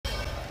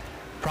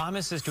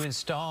Promises to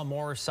install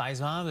more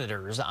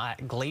seismometers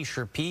at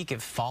Glacier Peak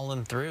have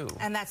fallen through.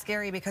 And that's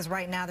scary because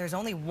right now there's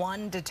only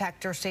one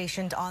detector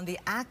stationed on the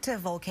active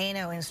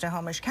volcano in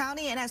Snohomish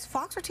County. And as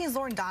Fox 13's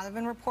Lauren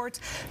Donovan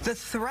reports, the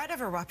threat of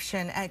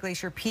eruption at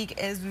Glacier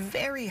Peak is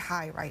very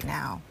high right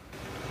now.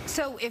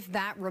 So if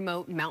that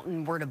remote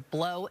mountain were to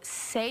blow,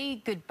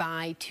 say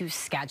goodbye to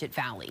Skagit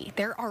Valley.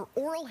 There are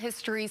oral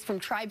histories from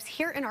tribes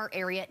here in our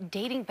area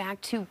dating back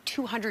to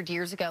 200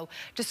 years ago,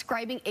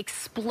 describing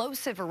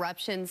explosive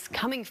eruptions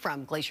coming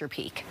from Glacier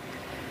Peak.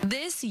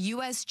 This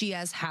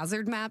USGS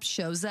hazard map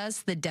shows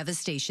us the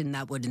devastation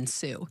that would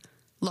ensue.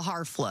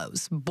 Lahar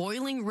flows,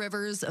 boiling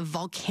rivers of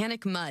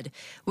volcanic mud,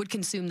 would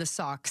consume the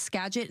Sauk,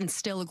 Skagit, and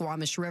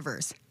Stillaguamish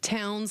rivers.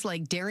 Towns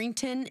like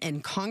Darrington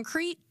and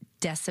Concrete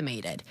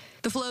decimated.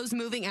 The flows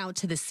moving out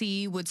to the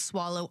sea would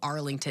swallow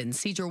Arlington,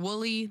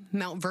 Sedro-Woolley,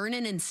 Mount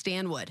Vernon, and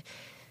Stanwood,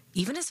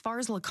 even as far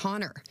as La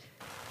Conner.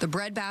 The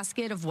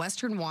breadbasket of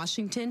Western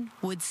Washington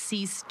would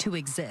cease to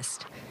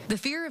exist. The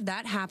fear of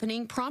that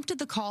happening prompted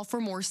the call for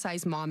more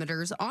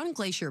seismometers on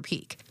Glacier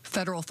Peak.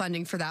 Federal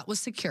funding for that was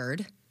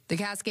secured. The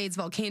Cascades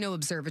Volcano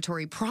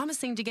Observatory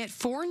promising to get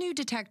 4 new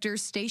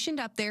detectors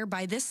stationed up there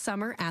by this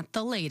summer at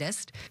the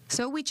latest.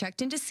 So we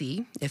checked in to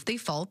see if they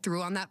followed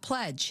through on that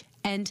pledge.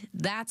 And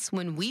that's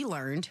when we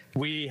learned.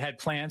 We had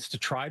plans to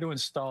try to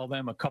install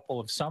them a couple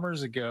of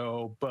summers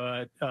ago,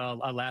 but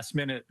a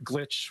last-minute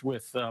glitch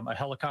with a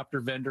helicopter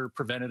vendor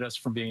prevented us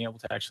from being able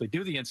to actually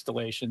do the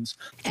installations.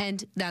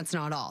 And that's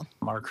not all.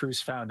 Our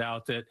crews found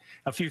out that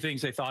a few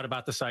things they thought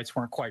about the sites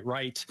weren't quite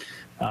right.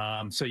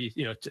 So,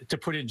 to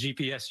put in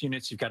GPS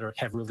units, you've got to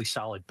have really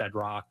solid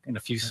bedrock. In a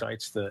few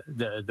sites,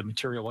 the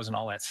material wasn't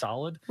all that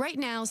solid. Right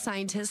now,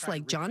 scientists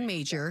like John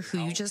Major, who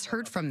you just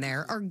heard from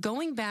there, are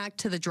going back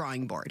to the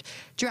drawing board,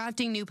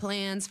 drafting new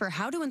plans for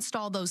how to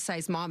install those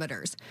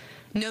seismometers,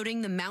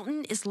 noting the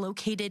mountain is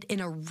located in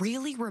a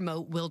really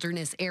remote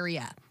wilderness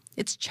area.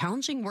 It's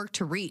challenging work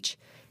to reach.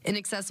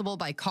 Inaccessible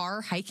by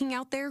car, hiking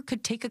out there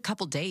could take a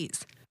couple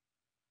days.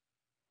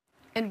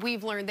 And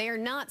we've learned they are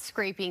not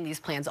scraping these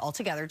plans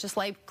altogether, just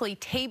likely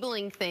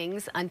tabling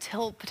things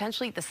until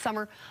potentially the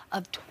summer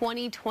of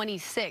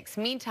 2026.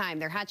 Meantime,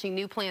 they're hatching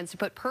new plans to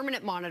put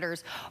permanent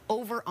monitors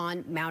over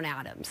on Mount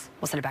Adams.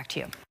 We'll send it back to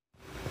you.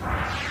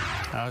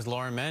 As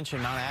Lauren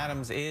mentioned, Mount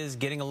Adams is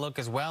getting a look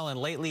as well, and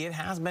lately it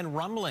has been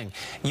rumbling.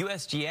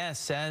 USGS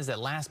says that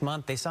last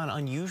month they saw an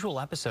unusual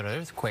episode of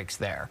earthquakes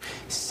there.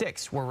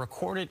 6 were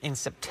recorded in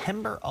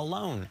September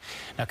alone.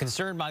 Now,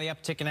 concerned by the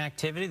uptick in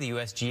activity, the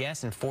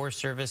USGS and Forest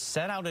Service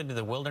set out into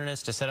the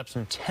wilderness to set up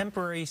some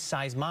temporary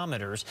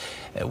seismometers.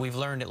 We've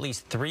learned at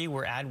least 3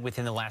 were added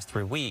within the last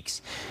 3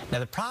 weeks. Now,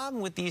 the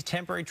problem with these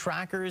temporary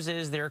trackers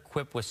is they're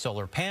equipped with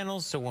solar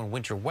panels, so when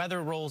winter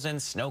weather rolls in,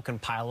 snow can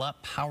pile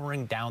up,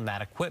 powering down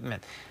that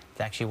equipment.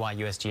 That's actually why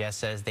USGS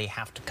says they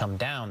have to come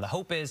down. The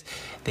hope is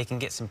they can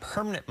get some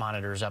permanent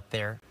monitors up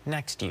there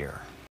next year.